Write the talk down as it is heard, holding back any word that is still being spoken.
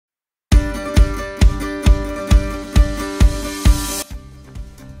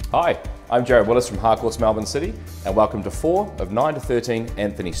Hi, I'm Jared Willis from Harcourts, Melbourne City, and welcome to 4 of 9 to 13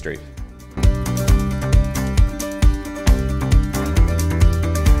 Anthony Street.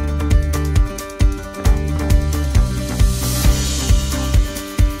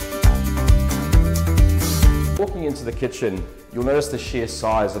 Walking into the kitchen, you'll notice the sheer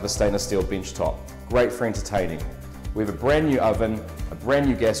size of the stainless steel bench top. Great for entertaining. We have a brand new oven, a brand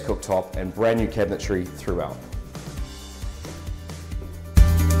new gas cooktop, and brand new cabinetry throughout.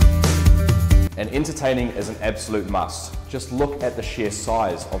 And entertaining is an absolute must. Just look at the sheer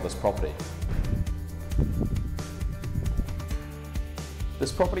size of this property.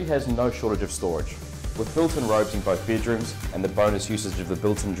 This property has no shortage of storage. With built-in robes in both bedrooms and the bonus usage of the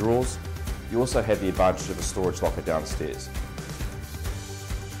built-in drawers, you also have the advantage of a storage locker downstairs.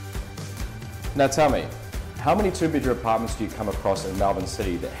 Now tell me, how many two-bedroom apartments do you come across in Melbourne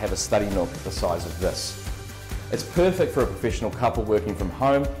City that have a study nook the size of this? It's perfect for a professional couple working from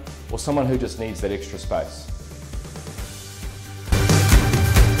home or someone who just needs that extra space.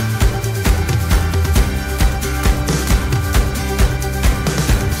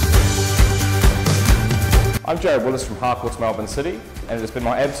 I'm Jared Willis from Harcourts, Melbourne City, and it has been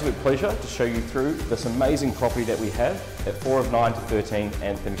my absolute pleasure to show you through this amazing property that we have at 4 of 9 to 13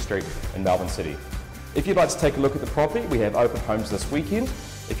 Anthony Street in Melbourne City. If you'd like to take a look at the property, we have open homes this weekend.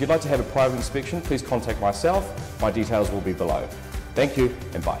 If you'd like to have a private inspection, please contact myself. My details will be below. Thank you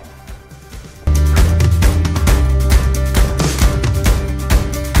and bye.